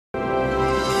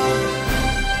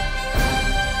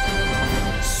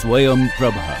Swayam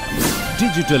Prabha.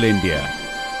 Digital India.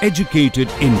 Educated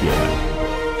India.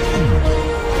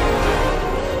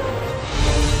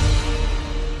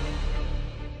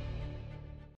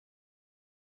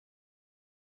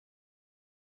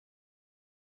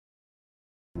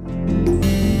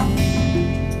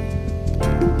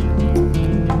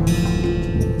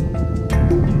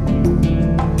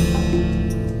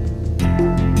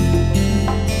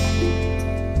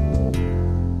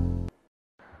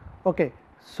 Okay,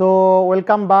 so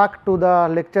welcome back to the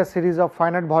lecture series of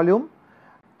finite volume,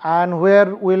 and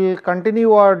where we will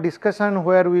continue our discussion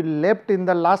where we left in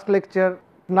the last lecture.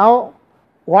 Now,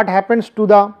 what happens to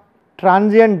the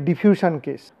transient diffusion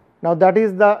case? Now, that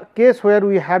is the case where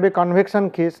we have a convection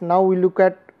case. Now, we look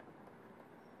at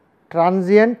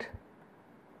transient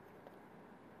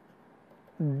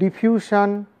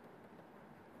diffusion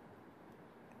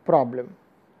problem.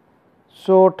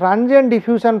 So, transient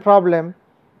diffusion problem,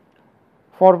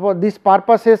 for these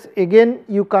purposes, again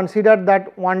you consider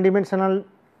that one dimensional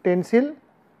tensile.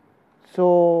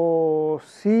 So,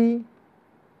 C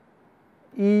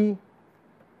E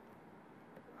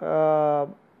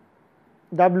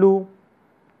W,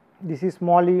 this is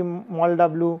small e small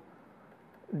w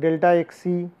delta x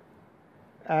c,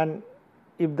 and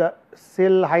if the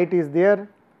cell height is there,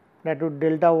 that would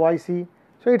delta y c.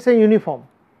 So, it is a uniform,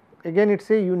 again it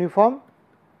is a uniform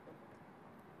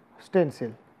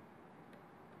tensile.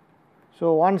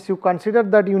 So, once you consider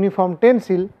that uniform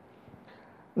tensile,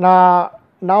 now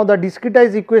the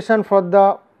discretized equation for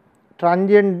the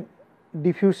transient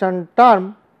diffusion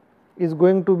term is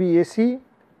going to be AC,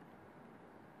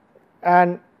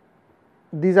 and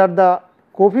these are the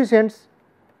coefficients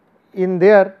in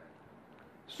there.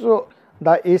 So,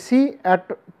 the AC at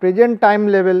present time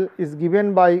level is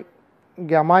given by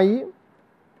gamma E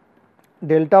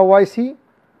delta y c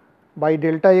by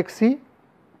delta x c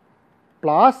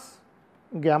plus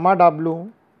gamma w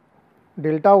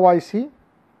delta y c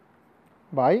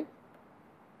by.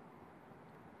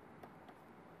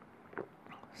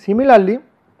 Similarly,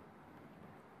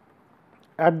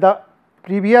 at the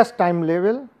previous time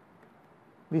level,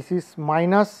 this is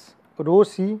minus rho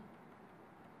c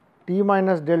t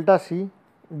minus delta c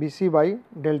b c by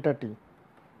delta t,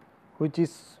 which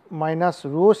is minus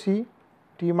rho c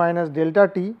t minus delta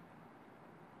t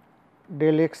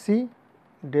del x c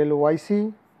del y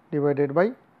c divided by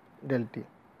del t.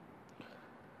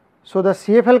 So, the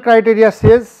CFL criteria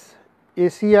says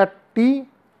AC at t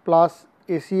plus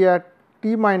AC at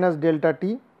t minus delta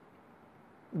t,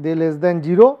 they less than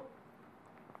 0,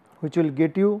 which will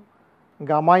get you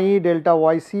gamma E delta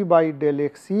y c by del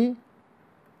x c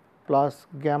plus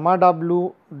gamma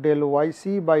w del y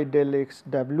c by del x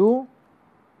w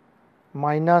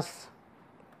minus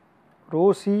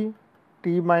rho c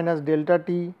t minus delta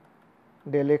t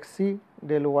del x c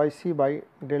del y c by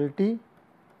del t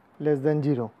less than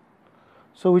 0.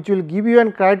 So, which will give you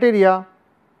an criteria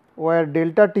where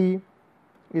delta t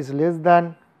is less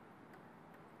than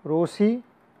rho c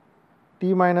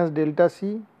t minus delta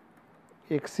c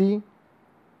x c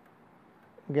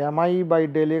gamma E by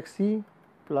del x c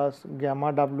plus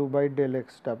gamma w by del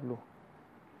x w.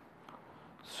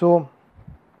 So,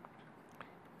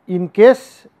 in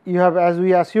case you have, as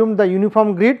we assume the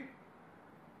uniform grid,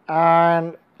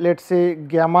 and let us say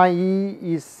gamma E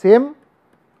is same,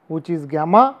 which is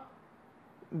gamma,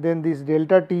 then this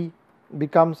delta t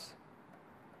becomes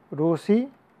rho c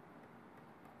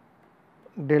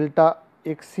delta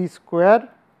x c square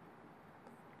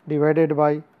divided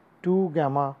by 2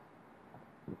 gamma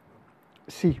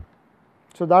c.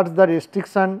 So, that is the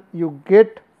restriction you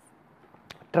get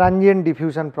transient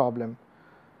diffusion problem.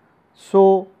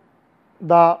 So,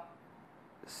 the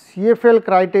CFL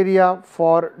criteria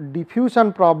for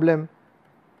diffusion problem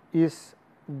is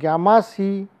gamma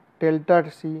c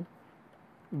delta c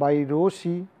by rho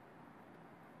c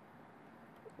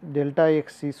delta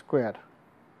x c square,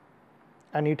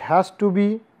 and it has to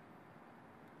be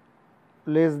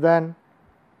less than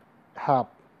half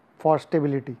for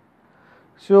stability.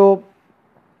 So,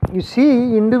 you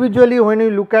see individually when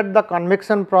you look at the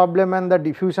convection problem and the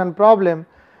diffusion problem,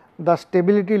 the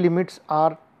stability limits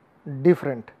are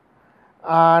different,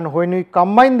 and when we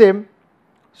combine them,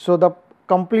 so the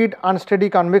complete unsteady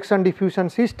convection diffusion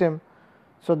system,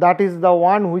 so that is the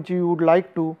one which you would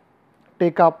like to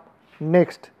take up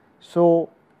next. So,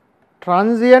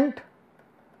 transient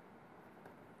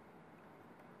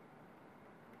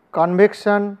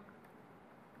convection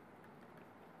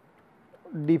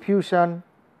diffusion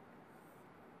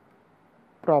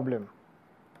problem.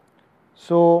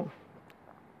 So,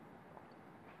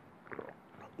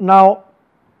 now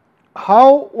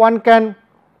how one can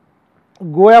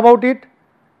go about it?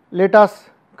 let us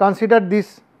consider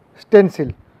this stencil,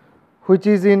 which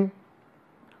is in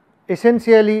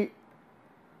essentially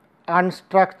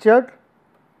unstructured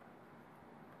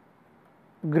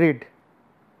grid.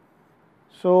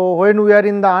 So, when we are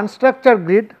in the unstructured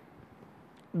grid,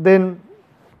 then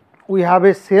we have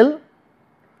a cell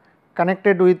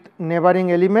connected with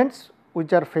neighboring elements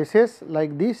which are faces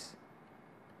like this,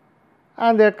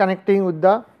 and they are connecting with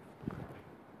the.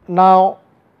 Now,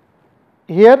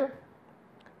 here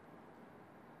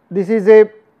this is a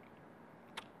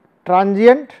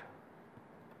transient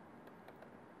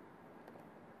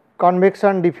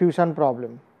convection diffusion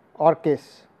problem or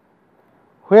case,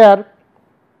 where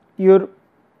your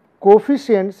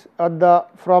coefficients at the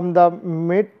from the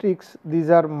matrix, these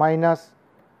are minus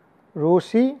rho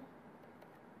c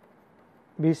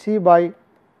Vc by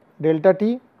delta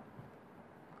t.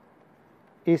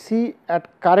 Ac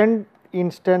at current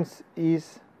instance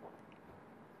is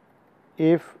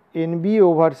f Nb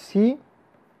over c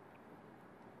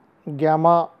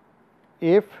gamma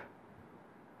f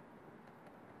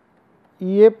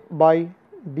Ef by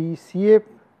dCf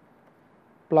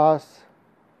plus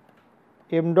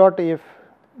m dot f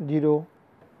 0.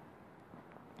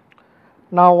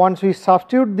 Now, once we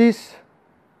substitute this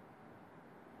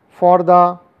for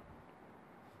the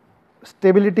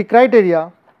stability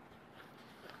criteria,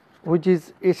 which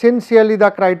is essentially the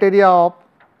criteria of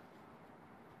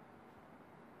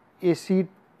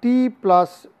Act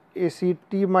plus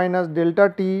Act minus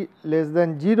delta t less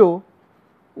than 0,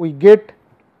 we get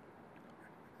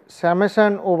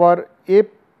summation over f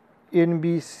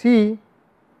NBC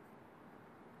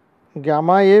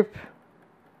gamma f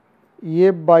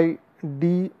Ef by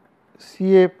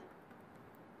dCf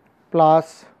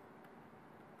plus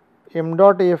m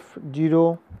dot f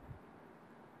 0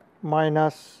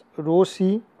 minus rho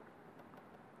c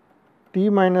t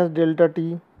minus delta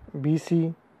t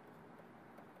Bc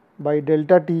by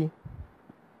delta t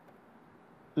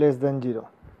less than 0.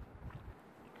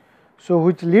 So,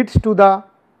 which leads to the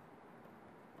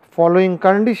following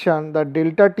condition, that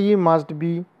delta t must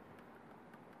be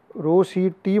rho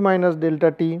c t minus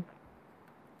delta t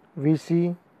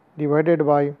Vc divided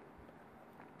by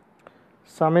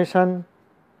summation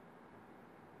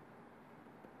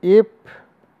f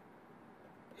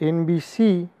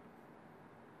NBC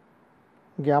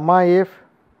gamma f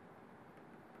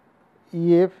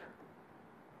Ef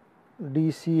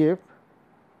dCf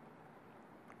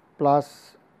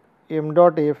plus m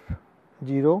dot f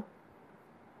 0.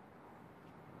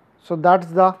 So, that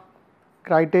is the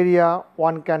criteria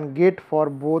one can get for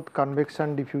both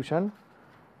convection diffusion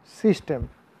system.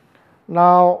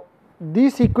 Now,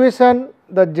 this equation,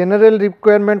 the general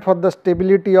requirement for the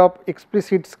stability of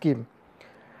explicit scheme.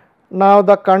 Now,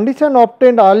 the condition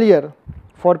obtained earlier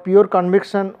for pure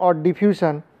convection or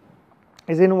diffusion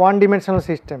is in one dimensional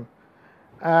system,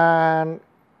 and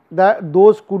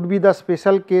those could be the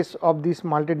special case of this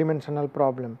multidimensional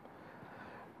problem.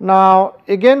 Now,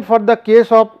 again for the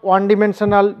case of one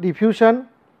dimensional diffusion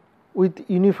with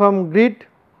uniform grid,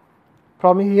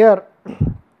 from here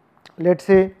let us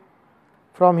say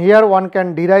from here one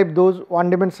can derive those one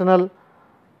dimensional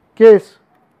case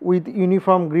with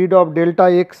uniform grid of delta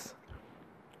x,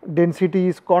 density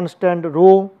is constant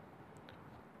rho,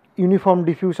 uniform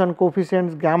diffusion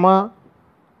coefficients gamma,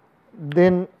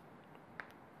 then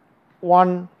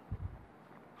one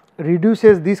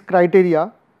reduces this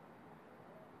criteria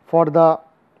for the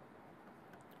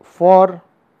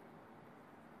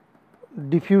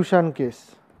diffusion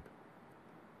case,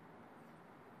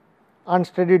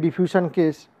 unsteady diffusion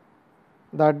case,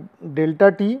 that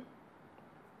delta t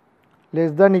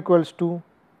less than equals to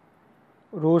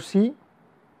rho c,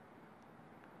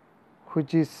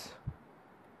 which is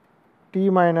t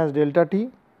minus delta t,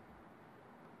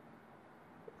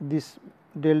 this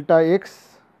delta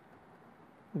x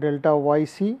delta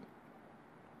yc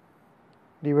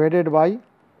divided by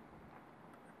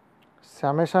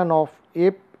summation of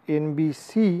f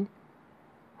NBC,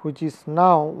 which is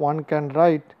now one can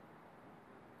write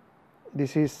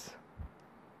this is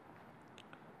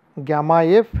gamma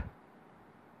f,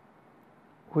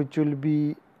 which will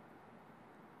be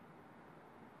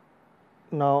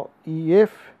now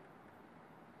Ef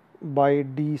by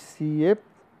dCf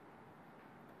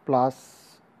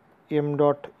plus m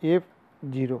dot f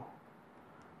 0.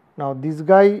 Now, this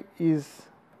guy is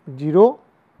 0,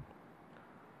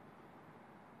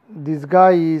 this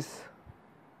guy is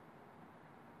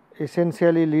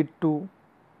essentially lead to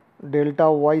delta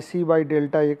yc by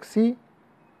delta xc,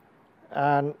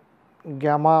 and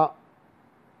gamma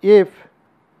f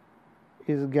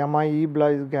is gamma e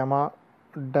plus gamma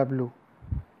w.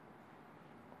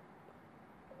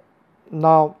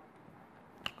 Now,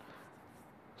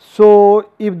 So,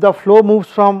 if the flow moves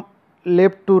from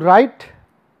left to right,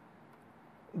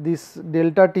 this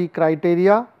delta t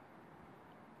criteria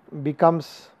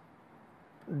becomes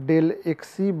del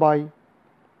xc by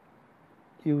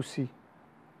uc,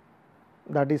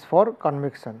 that is for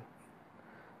convection.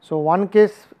 So, one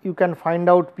case you can find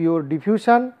out pure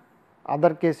diffusion,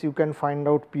 other case you can find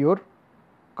out pure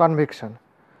convection.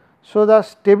 So, the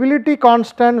stability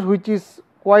constant, which is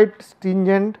quite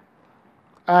stringent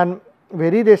and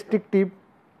very restrictive,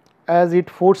 as it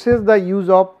forces the use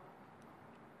of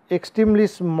extremely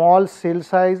small cell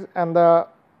size and the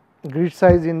grid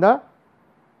size in the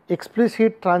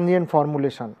explicit transient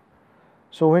formulation.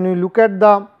 So, when we look at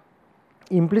the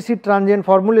implicit transient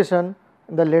formulation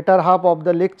in the later half of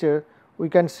the lecture, we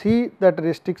can see that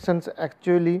restrictions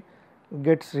actually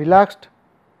gets relaxed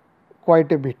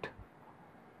quite a bit.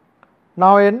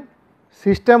 Now, in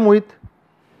system with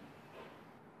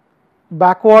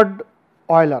backward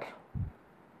Euler,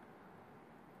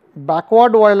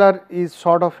 backward Euler is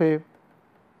sort of a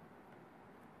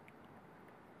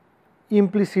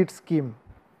implicit scheme.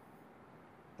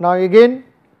 Now, again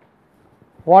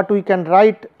what we can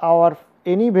write, our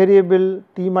any variable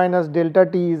t minus delta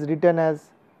t is written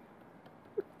as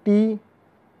t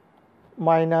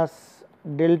minus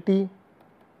del t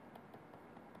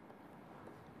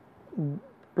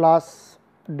plus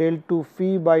del 2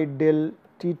 phi by del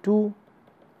t 2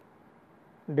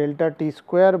 delta t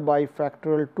square by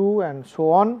factorial 2 and so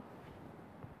on.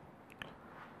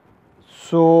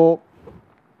 So,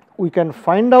 we can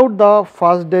find out the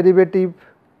first derivative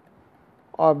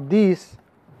of this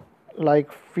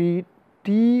like phi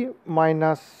t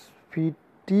minus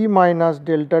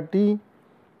delta t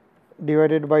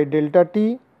divided by delta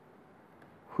t,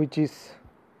 which is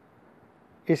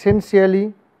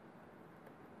essentially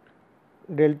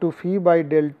del 2 phi by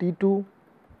del t 2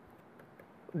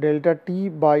 delta t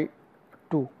by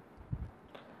 2.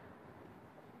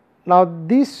 Now,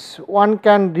 this one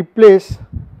can replace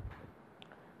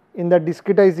in the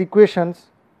discretized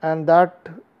equations, and that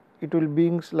it will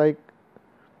be like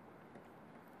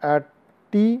at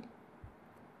t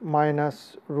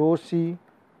minus rho c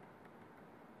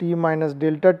t minus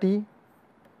delta t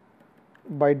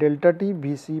by delta t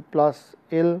b c plus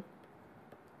L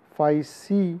phi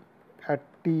c at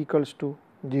t equals to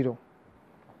 0.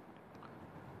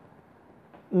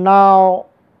 Now,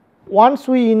 once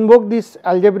we invoke these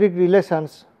algebraic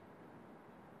relations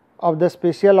of the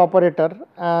spatial operator,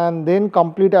 and then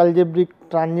complete algebraic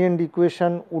transient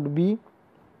equation would be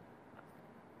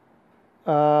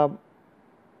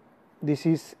this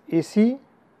is AC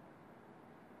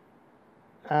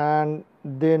and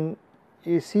then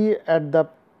AC at the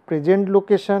present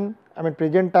location, I mean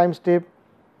present time step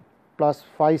plus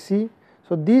phi c.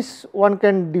 So, this one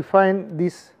can define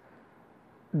this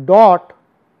dot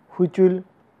which will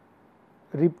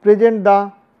represent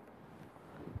the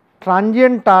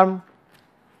transient term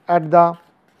at the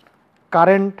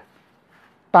current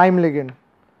time legend.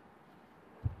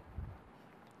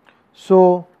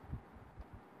 So,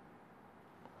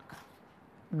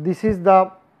 this is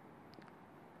the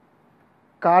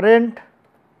current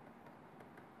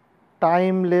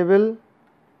time level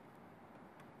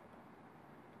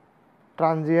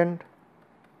transient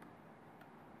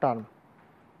term.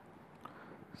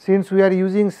 Since we are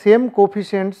using same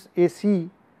coefficients AC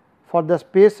for the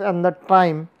space and the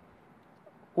time,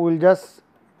 we will just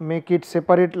make it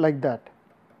separate like that.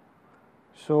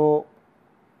 So,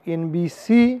 in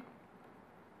BC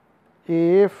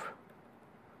AF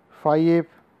phi f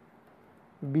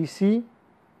BC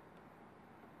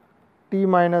t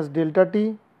minus delta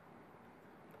t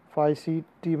phi c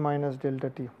t minus delta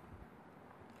t,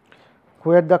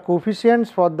 where the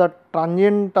coefficients for the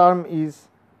transient term is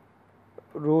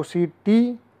rho c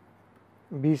t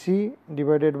BC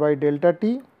divided by delta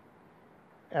t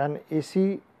and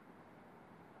AC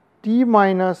t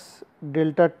minus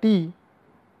delta t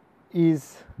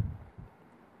is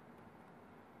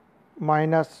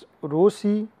minus rho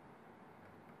c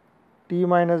t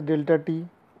minus delta t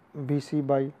BC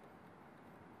by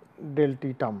del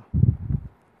t term.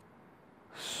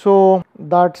 So,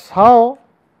 that is how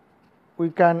we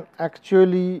can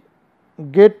actually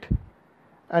get,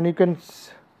 and you can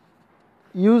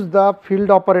use the field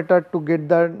operator to get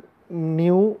the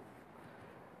new.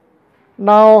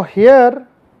 Now, here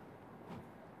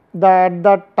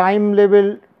the time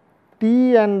level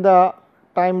t and the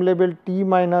time level t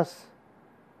minus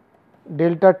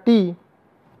delta t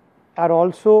are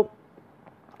also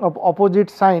of opposite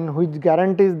sign, which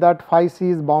guarantees that phi c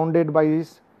is bounded by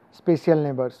its spatial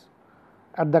neighbors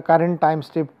at the current time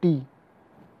step t,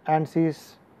 and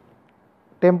its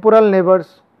temporal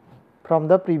neighbors from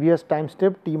the previous time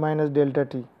step t minus delta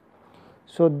t.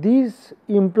 So, this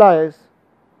implies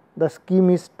the scheme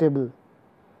is stable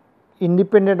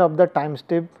independent of the time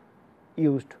step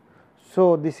used.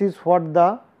 So, this is what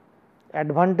the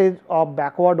advantage of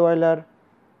backward Euler.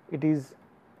 It is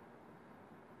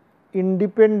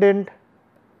independent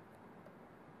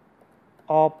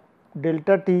of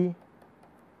delta t,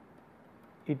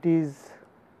 it is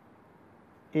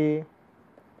a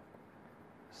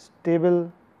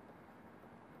stable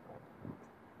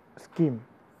scheme.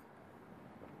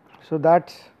 So, that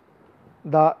is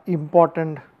the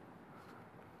important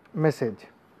message.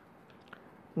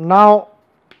 Now,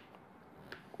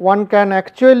 one can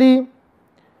actually,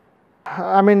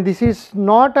 I mean, this is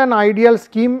not an ideal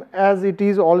scheme, as it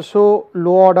is also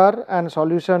low order, and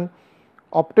solution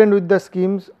obtained with the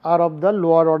schemes are of the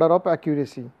lower order of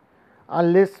accuracy,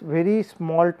 unless very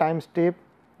small time step,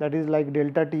 that is like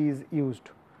delta t, is used.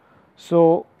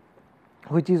 So,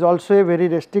 which is also a very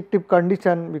restrictive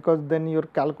condition, because then your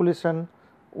calculation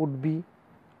would be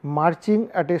marching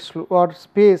at a slower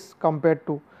pace compared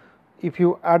to if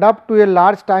you adapt to a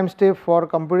large time step for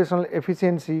computational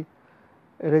efficiency,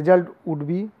 result would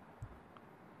be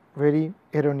very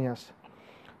erroneous.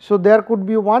 So, there could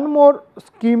be one more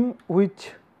scheme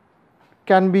which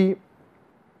can be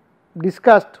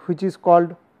discussed, which is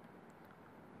called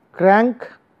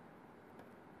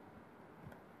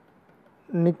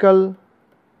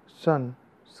Crank-Nicolson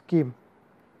scheme.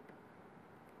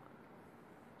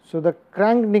 So, the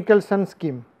Crank-Nicolson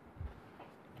scheme.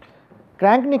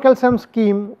 Crank-Nicolson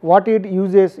scheme, what it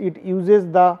uses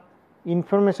the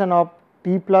information of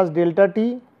t plus delta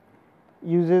t,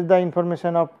 uses the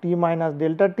information of t minus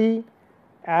delta t,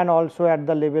 and also at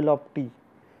the level of t.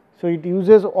 So, it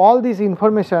uses all this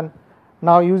information.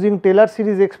 Now, using Taylor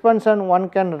series expansion, one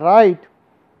can write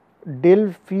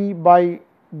del phi by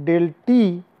del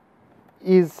t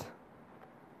is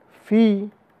phi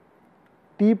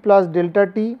t plus delta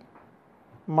t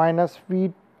minus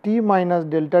phi t minus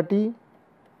delta t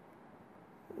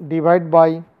divided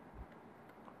by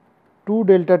 2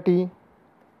 delta t.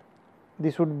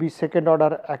 This would be second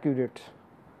order accurate.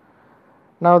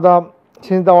 Now,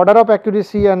 since the order of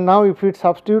accuracy, and now if it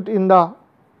substitute in the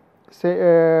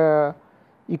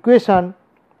equation,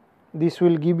 this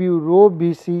will give you rho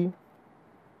b c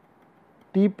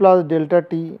t plus delta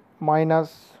t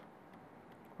minus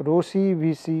rho c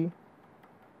v c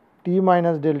t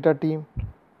minus delta t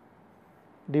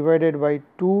divided by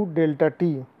 2 delta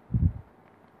t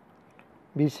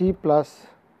b c plus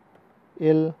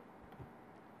L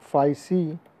phi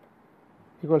c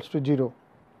equals to 0.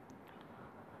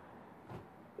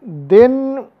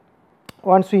 Then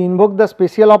once we invoke the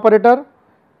special operator,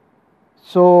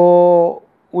 so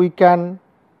we can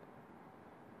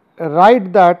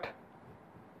write that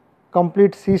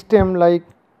complete system like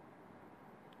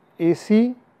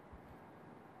AC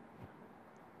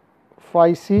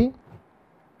phi c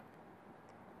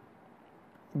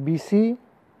BC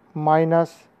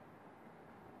minus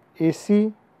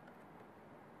AC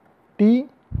t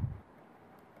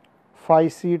phi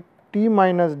c t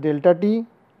minus delta t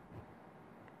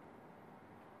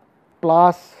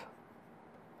plus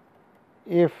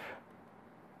f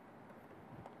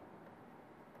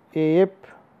AF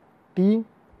t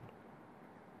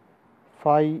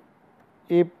phi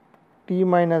f t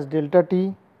minus delta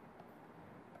t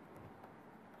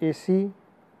AC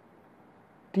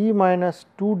t minus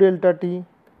 2 delta t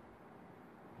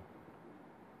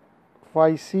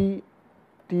phi c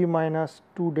t minus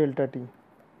 2 delta t.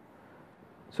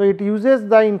 So, it uses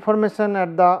the information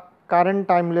at the current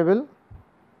time level,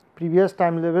 previous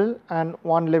time level, and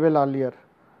one level earlier,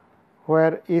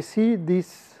 where AC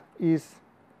this is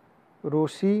rho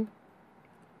c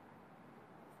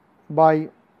by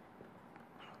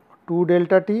 2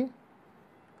 delta t,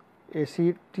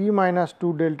 AC t minus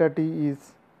 2 delta t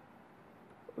is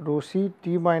rho c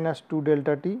t minus 2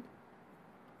 delta t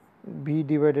b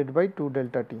divided by 2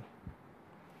 delta t.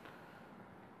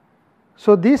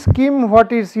 So, this scheme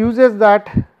what it uses that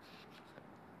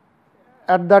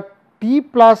at the t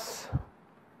plus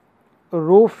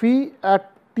rho phi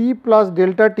at t plus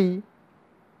delta t,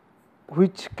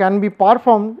 which can be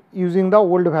performed using the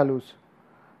old values.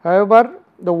 However,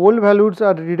 the old values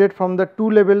are read from the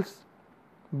 2 levels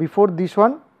before this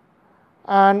one,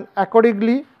 and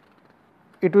accordingly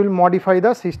it will modify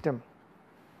the system.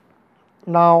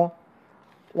 Now,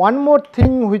 one more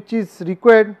thing which is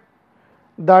required,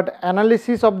 that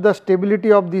analysis of the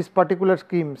stability of this particular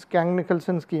scheme,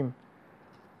 Crank-Nicolson scheme.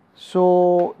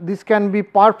 So, this can be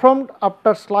performed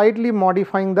after slightly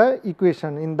modifying the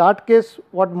equation. In that case,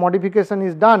 what modification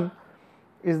is done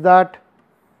is that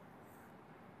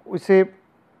we say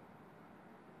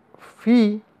phi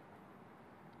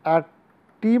at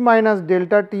t minus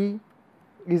delta t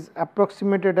is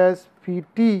approximated as phi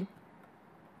t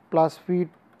plus phi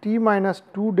t minus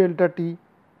 2 delta t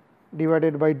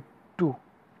divided by 2.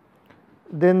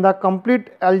 Then the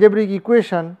complete algebraic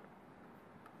equation,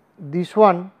 this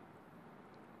one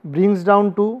brings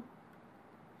down to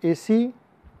AC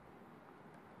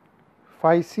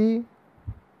phi c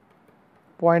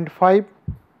 0.5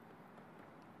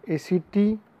 ACT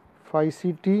phi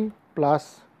ct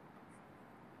plus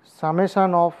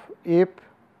summation of f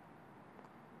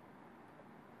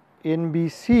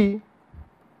NBC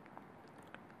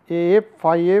AF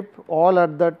phi f all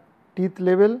at the teeth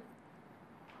level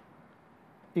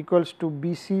equals to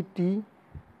BCT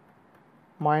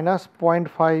minus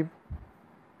 0.5,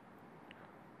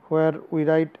 where we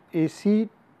write AC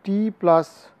T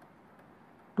plus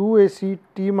 2 AC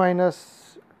T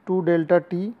minus 2 delta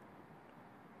T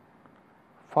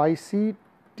phi C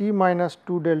T minus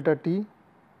 2 delta T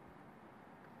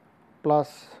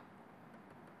plus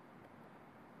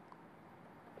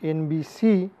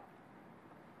NBC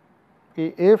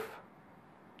AF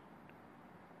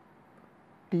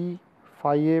T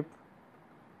phi f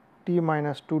T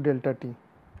minus 2 delta T.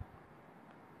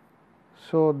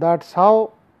 So, that is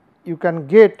how you can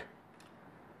get,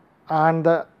 and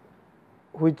the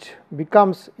which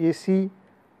becomes AC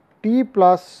T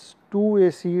plus 2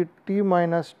 AC T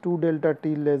minus 2 delta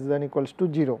T less than equals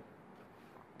to 0.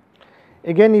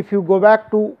 Again, if you go back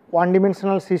to one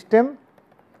dimensional system,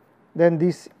 then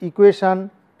this equation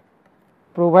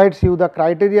provides you the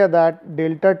criteria that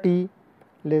delta T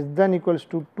less than equals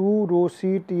to 2 rho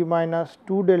c T minus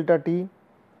 2 delta T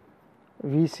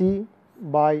V c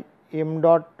by m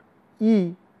dot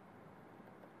E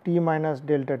T minus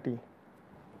delta T,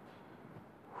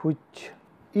 which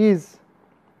is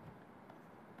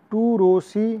 2 rho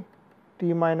c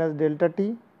T minus delta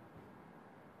T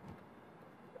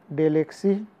del x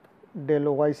c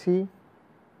del y c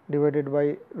divided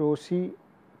by rho c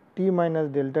T minus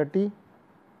delta T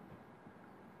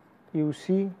U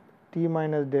c T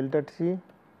minus delta c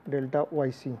delta y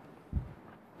c,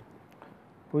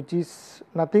 which is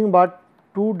nothing but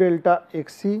 2 delta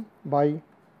x c by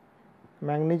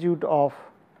magnitude of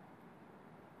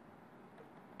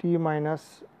T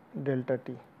minus delta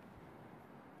T.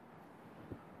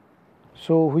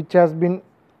 So, which has been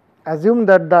assumed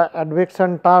that the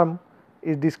advection term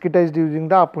is discretized using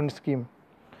the upwind scheme.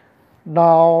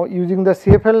 Now, using the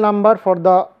CFL number for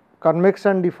the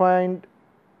convection defined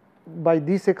by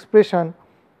this expression,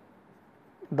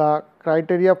 the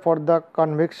criteria for the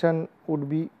convection would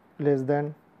be less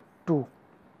than 2.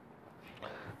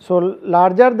 So,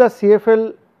 larger the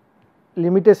CFL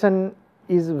limitation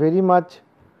is very much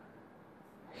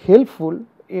helpful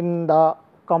in the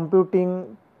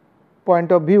computing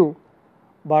point of view,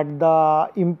 but the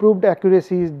improved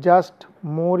accuracy is just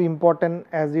more important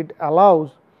as it allows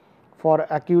for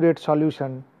accurate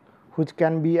solution, which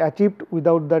can be achieved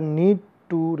without the need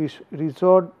to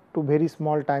resort to very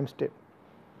small time step.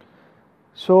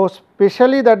 So,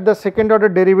 especially that the second order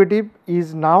derivative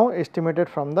is now estimated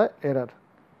from the error.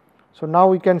 So, now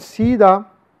we can see the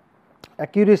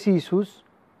accuracy issues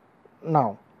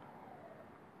now.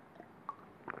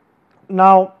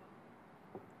 Now,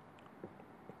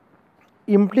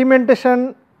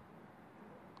 implementation,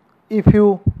 if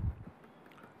you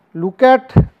look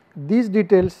at these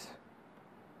details,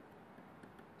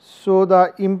 so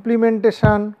the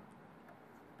implementation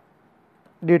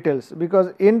details,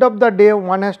 because end of the day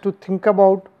one has to think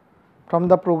about from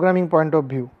the programming point of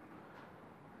view.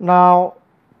 Now,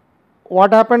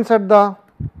 what happens at the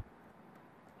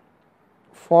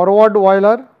forward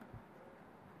boiler,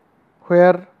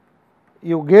 where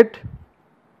you get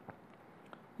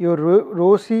your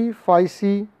rho c phi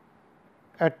c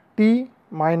at T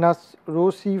minus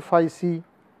rho c phi c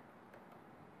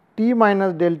T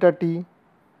minus delta T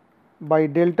by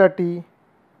delta T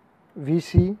V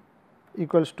c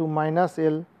equals to minus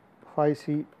L phi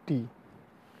c T.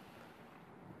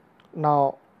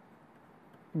 Now,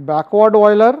 backward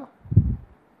boiler,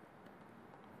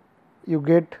 you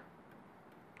get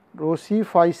rho c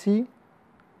phi c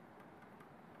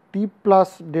T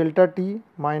plus delta T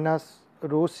minus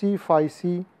rho c phi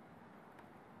c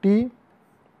T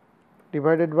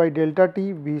divided by delta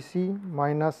T V c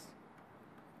minus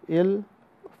L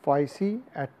phi c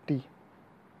at T.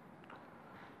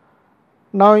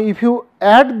 Now, if you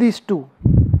add these two,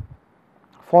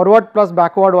 forward plus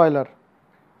backward boiler,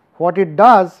 what it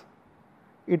does,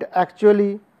 it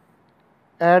actually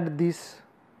add this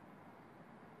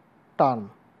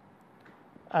term,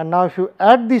 and now if you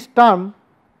add this term,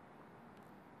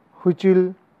 which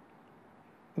will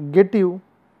get you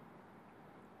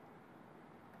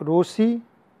rho c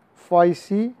phi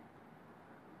c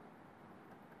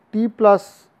t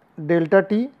plus delta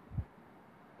t,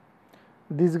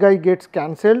 this guy gets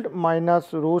cancelled,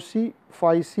 minus rho c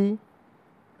phi c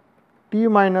t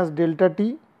minus delta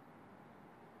t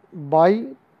by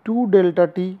 2 delta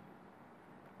t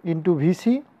into V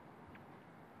c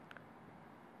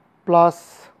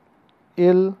plus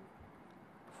L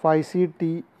phi c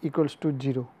t equals to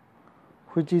 0,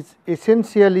 which is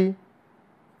essentially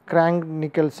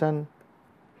Crank-Nicholson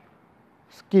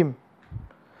scheme.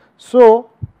 So,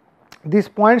 this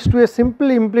points to a simple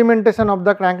implementation of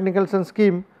the Crank-Nicholson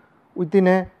scheme within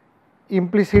a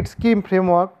implicit scheme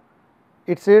framework.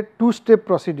 It is a two-step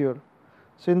procedure.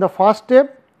 So, in the first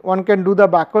step one can do the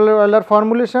Backward-Euler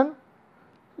formulation.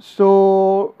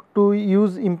 So, to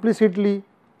use implicitly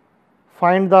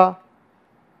find the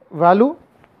value.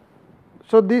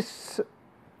 So, this,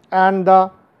 and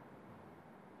the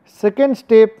second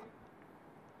step,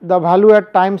 the value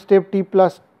at time step t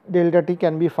plus delta t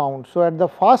can be found. So, at the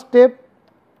first step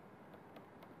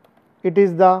it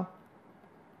is the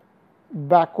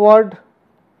backward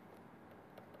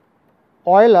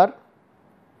Euler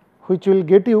which will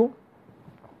get you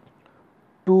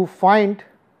to find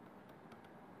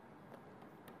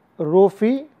rho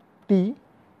phi t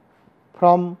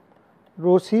from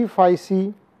rho c phi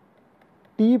c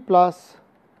t plus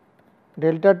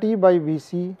delta t by V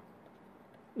c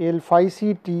L phi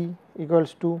c t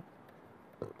equals to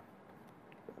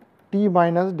t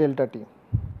minus delta t.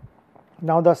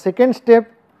 Now, the second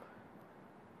step,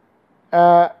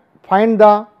 find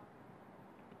the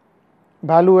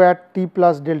value at t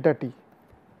plus delta t,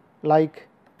 like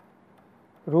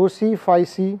rho c phi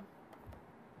c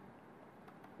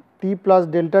t plus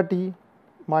delta t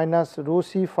minus rho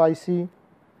c phi c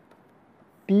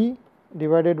t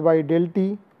divided by del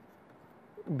t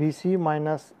V c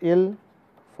minus L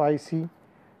phi c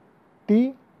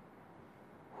t,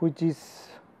 which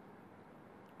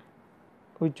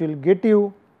will get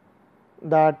you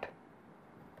that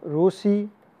rho c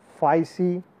phi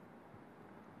c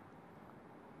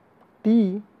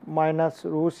t minus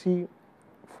rho c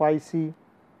phi c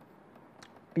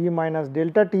t minus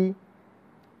delta t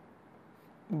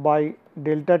by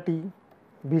delta t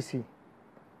V c.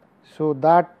 So,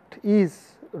 that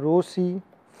is rho c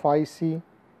phi c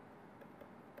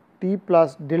t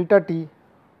plus delta t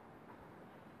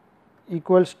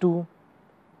equals to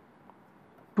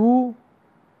 2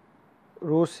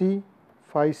 rho c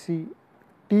phi c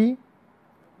t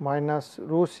minus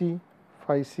rho c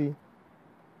phi c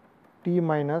t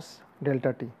minus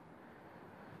delta t.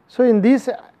 So, in this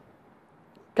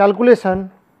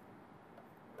calculation,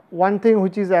 one thing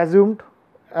which is assumed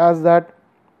as that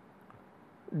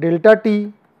delta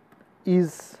t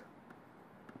is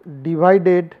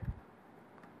divided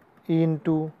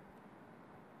into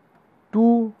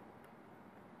 2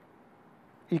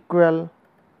 equal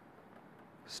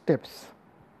steps,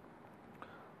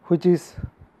 which is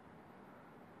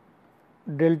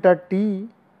delta t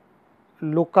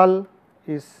local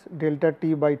is delta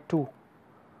t by 2.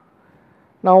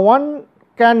 Now, one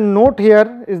can note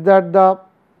here is that the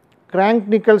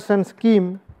Crank-Nicholson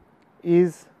scheme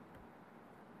is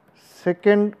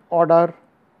second order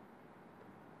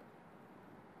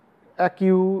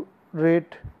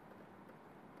accurate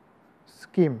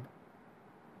scheme.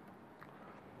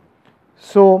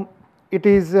 So, it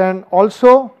is an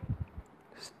also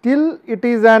still it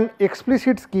is an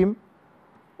explicit scheme,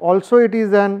 also it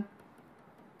is an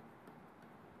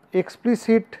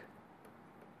explicit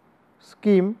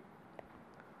scheme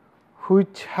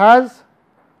which has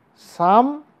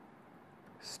some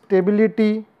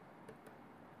stability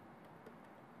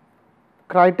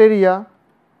criteria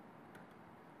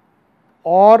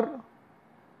or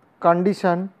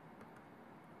condition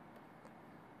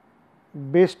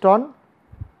based on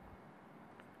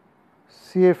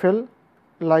CFL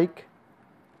like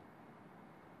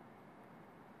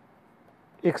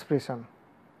expression.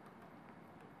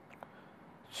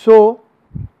 So,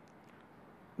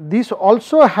 this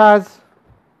also has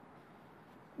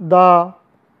the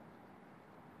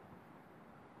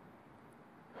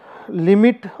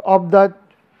limit of the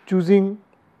choosing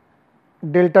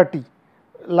delta t,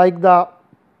 like the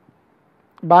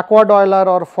backward Euler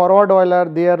or forward Euler,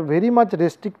 they are very much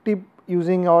restrictive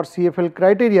using our CFL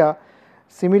criteria.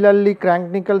 Similarly,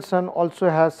 Crank-Nicholson also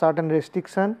has certain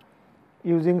restriction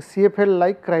using CFL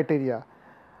like criteria.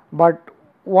 But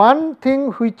one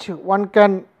thing which one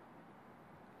can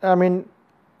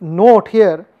note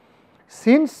here,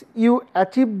 since you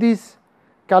achieve this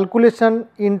calculation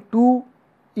in 2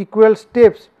 equal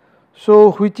steps,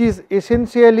 so which is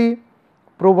essentially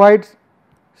provides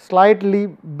slightly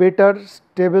better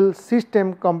stable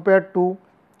system compared to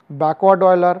backward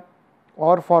Euler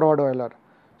or forward Euler.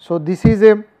 So, this is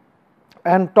a,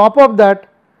 and top of that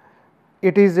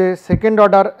it is a second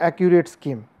order accurate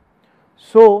scheme.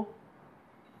 So,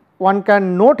 one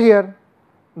can note here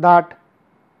that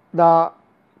the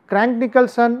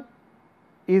Crank-Nicolson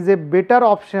is a better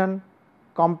option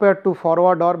compared to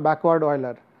forward or backward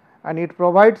Euler, and it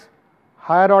provides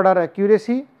higher order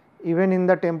accuracy even in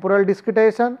the temporal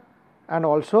discretization and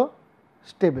also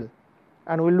stable.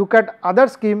 And we will look at other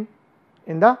scheme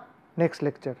in the next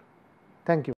lecture.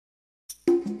 Thank you.